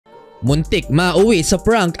Muntik mauwi sa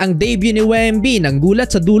prank ang debut ni Wemby. Nang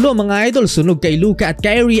gulat sa dulo mga idol, sunog kay Luka at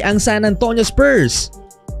KYRIE ang San Antonio Spurs.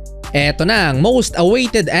 Eto na ang most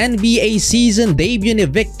awaited NBA season debut ni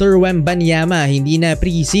Victor Wembanyama. Hindi na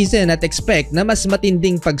preseason at expect na mas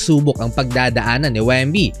matinding pagsubok ang pagdadaanan ni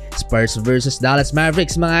Wemby. Spurs versus Dallas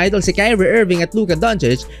Mavericks mga idol, si Kyrie Irving at Luka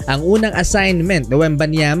Doncic ang unang assignment ni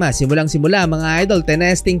Wembanyama. Simulang-simula mga idol,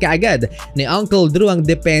 tinesting kaagad ni Uncle Drew ang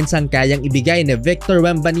depensang kayang ibigay ni Victor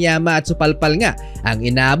Wembanyama at supalpal nga ang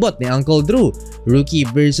inabot ni Uncle Drew. Rookie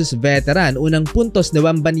versus veteran, unang puntos ni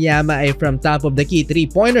Wembanyama ay from top of the key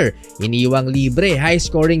 3-pointer. Iniwang libre,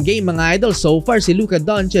 high-scoring game mga idol. So far si Luka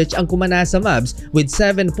Doncic ang kumana sa Mavs with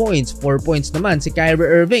 7 points. 4 points naman si Kyrie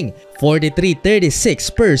Irving. 43-36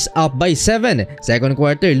 Spurs up by 7. Second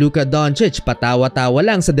quarter, Luka Doncic patawa-tawa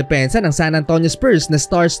lang sa depensa ng San Antonio Spurs na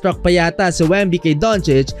starstruck pa yata si Wemby kay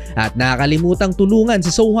Doncic at nakakalimutang tulungan si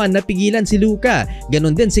Sohan na pigilan si Luka.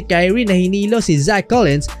 Ganon din si Kyrie na hinilo si Zach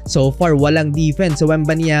Collins. So far walang defense sa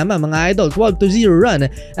Wembanyama mga idol. 12-0 run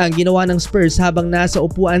ang ginawa ng Spurs habang nasa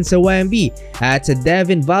upuan sa Wemby. At sa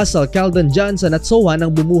Devin Vassell, Keldon Johnson at Sohan ang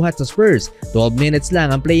bumuhat sa Spurs. 12 minutes lang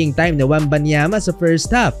ang playing time ni Wembanyama sa first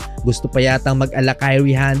half. Gusto pa yatang mag-ala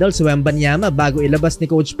Kyrie handle si Wembanyama bago ilabas ni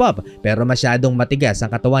Coach Pop pero masyadong matigas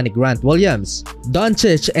ang katawan ni Grant Williams.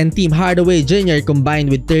 Doncic and Tim Hardaway Jr. combined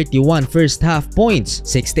with 31 first half points.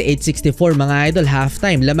 68-64 mga idol,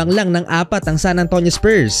 halftime lamang lang ng 4 ang San Antonio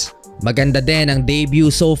Spurs. Maganda din ang debut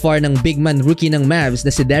so far ng big man rookie ng Mavs na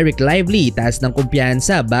si Derek Lively. Taas ng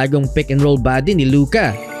kumpiyansa, bagong pick and roll body ni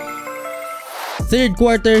Luka. Third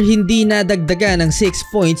quarter, hindi nadagdagan ng 6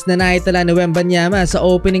 points na naitala ni Wembanyama sa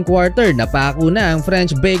opening quarter. Napako na ang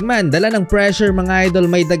French big man. Dala ng pressure mga idol,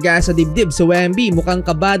 may daga sa dibdib si Wemby. Mukhang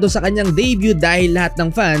kabado sa kanyang debut dahil lahat ng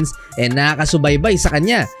fans nakasubaybay sa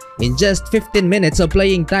kanya. In just 15 minutes of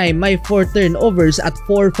playing time, may 4 turnovers at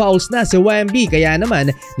 4 fouls na si Wemby, kaya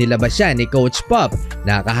naman nilabas siya ni Coach Pop.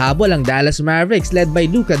 Nakahabol ang Dallas Mavericks led by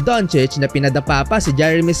Luka Doncic na pinadapa pa si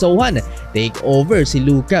Jeremy Sohan. Take over si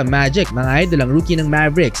Luka Magic, mga idol ang rookie ng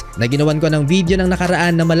Mavericks. Naginawan ko ng video ng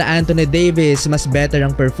nakaraan na mala Anthony Davis, mas better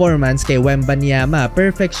ang performance kay Wembanyama.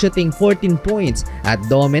 Perfect shooting 14 points at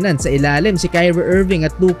dominant sa ilalim si Kyrie Irving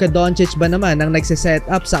at Luka Doncic ba naman ang nagsiset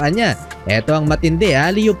up sa kanya. Eto ang matindi,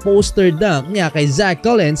 alley-oop poster dunk niya kay Zach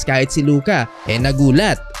Collins kahit si Luka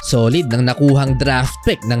nagulat. Solid ng nakuhang draft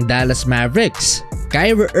pick ng Dallas Mavericks.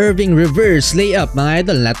 Kyrie Irving reverse layup mga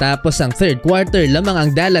idol, natapos ang third quarter lamang ang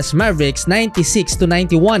Dallas Mavericks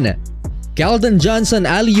 96-91. Keldon Johnson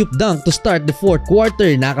alley-oop dunk to start the fourth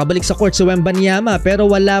quarter. Nakabalik sa court si Wembanyama pero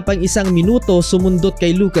wala pang isang minuto sumundot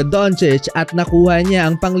kay Luka Doncic at nakuha niya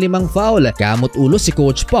ang pang-5 foul. Kamot ulo si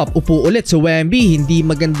Coach Pop, upo ulit si Wemby. Hindi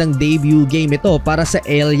magandang debut game ito para sa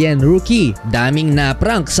alien rookie. Daming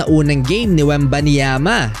na-prank sa unang game ni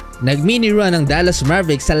Wembanyama. Nag-mini run ang Dallas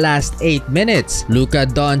Mavericks sa last 8 minutes. Luka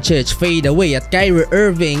Doncic fade away at Kyrie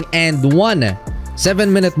Irving and 1.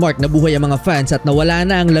 7-minute mark, nabuhay ang mga fans at nawala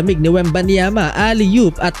na ang lamig ni Wembanyama.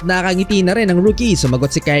 Alley-oop at nakangiti na rin ang rookie.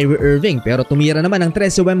 Sumagot si Kyrie Irving pero tumira naman ang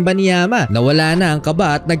 3 si Wembanyama. Nawala na ang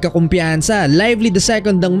kaba at nagkakumpiyansa. Lively the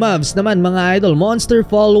second ng Mavs naman mga idol. Monster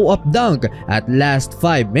follow-up dunk at last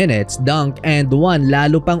 5 minutes dunk and 1.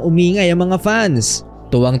 Lalo pang umingay ang mga fans.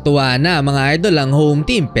 Tuwang-tuwa na mga idol ang home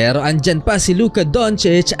team pero andyan pa si Luka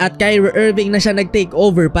Doncic at Kyrie Irving na siya nag-take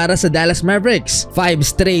over para sa Dallas Mavericks. 5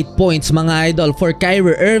 straight points mga idol for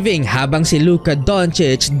Kyrie Irving habang si Luka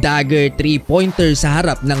Doncic dagger 3-pointer sa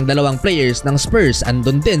harap ng dalawang players ng Spurs.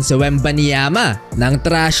 Andun din si Wembanyama. Nang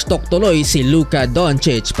trash talk tuloy si Luka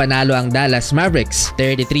Doncic, panalo ang Dallas Mavericks.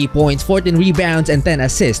 33 points, 14 rebounds and 10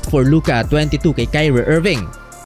 assists for Luka, 22 kay Kyrie Irving.